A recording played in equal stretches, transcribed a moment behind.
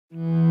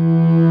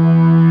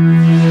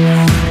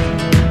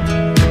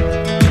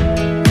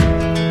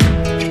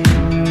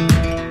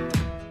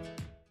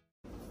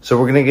So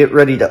we're gonna get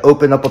ready to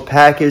open up a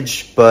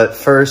package, but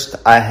first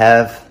I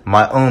have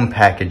my own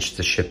package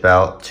to ship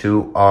out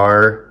to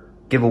our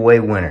giveaway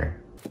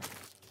winner.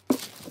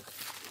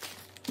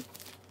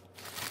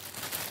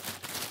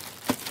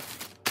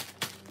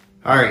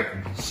 All right,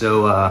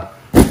 so I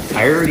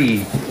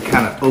already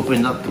kind of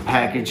opened up the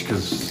package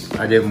because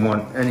I didn't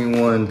want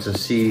anyone to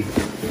see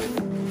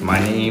my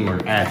name or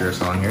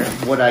address on here.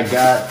 What I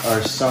got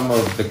are some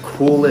of the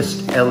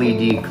coolest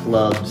LED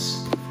clubs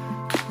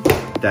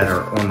that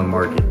are on the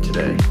market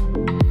today.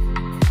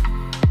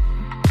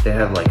 They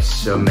have like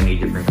so many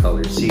different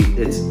colors. See,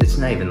 it's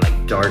not even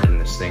like dark in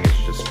this thing,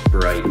 it's just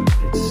bright.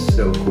 It's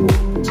so cool.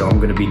 So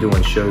I'm gonna be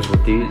doing shows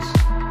with these.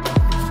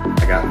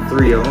 I got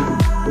 3 of them.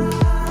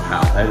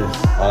 Wow, that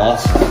is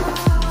awesome.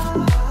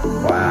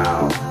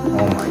 Wow,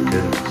 oh my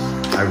goodness.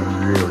 I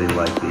really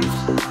like these.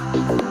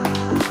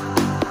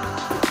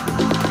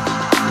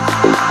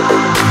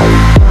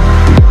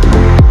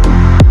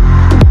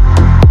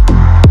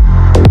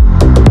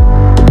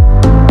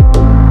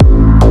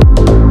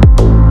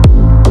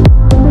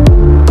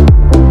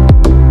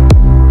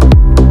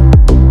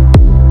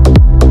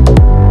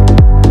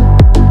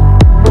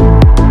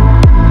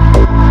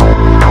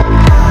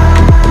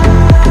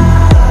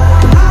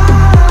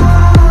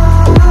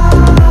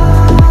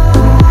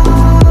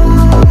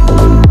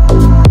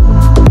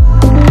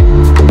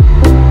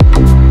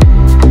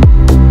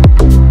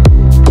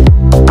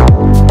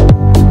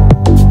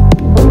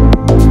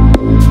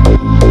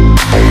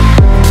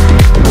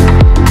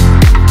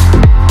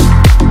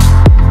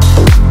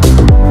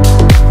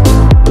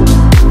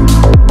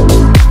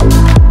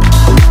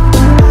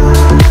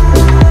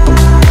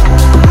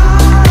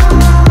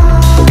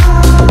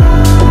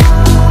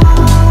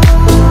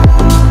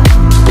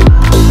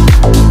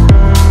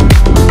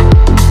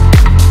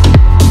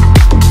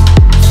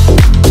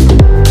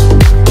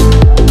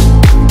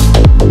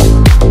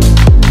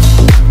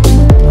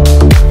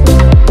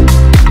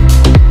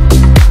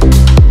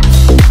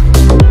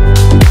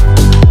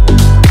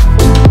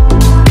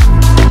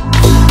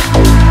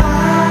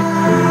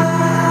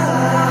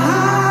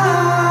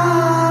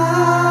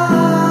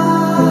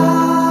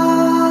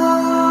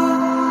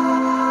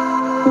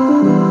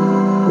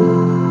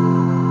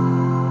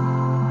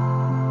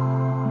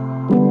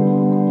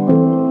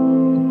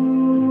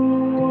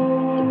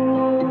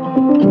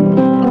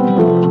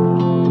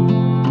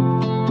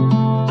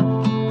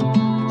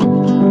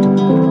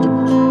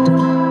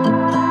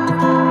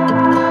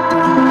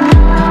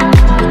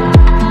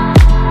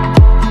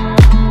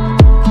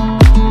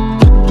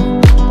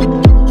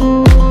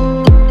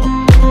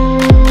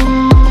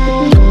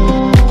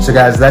 So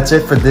guys, that's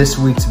it for this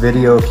week's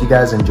video. If you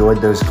guys enjoyed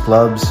those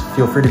clubs,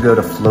 feel free to go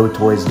to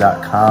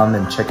flowtoys.com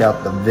and check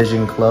out the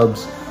Vision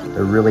clubs.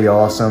 They're really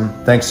awesome.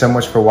 Thanks so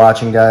much for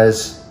watching,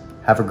 guys.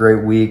 Have a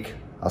great week.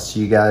 I'll see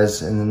you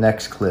guys in the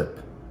next clip.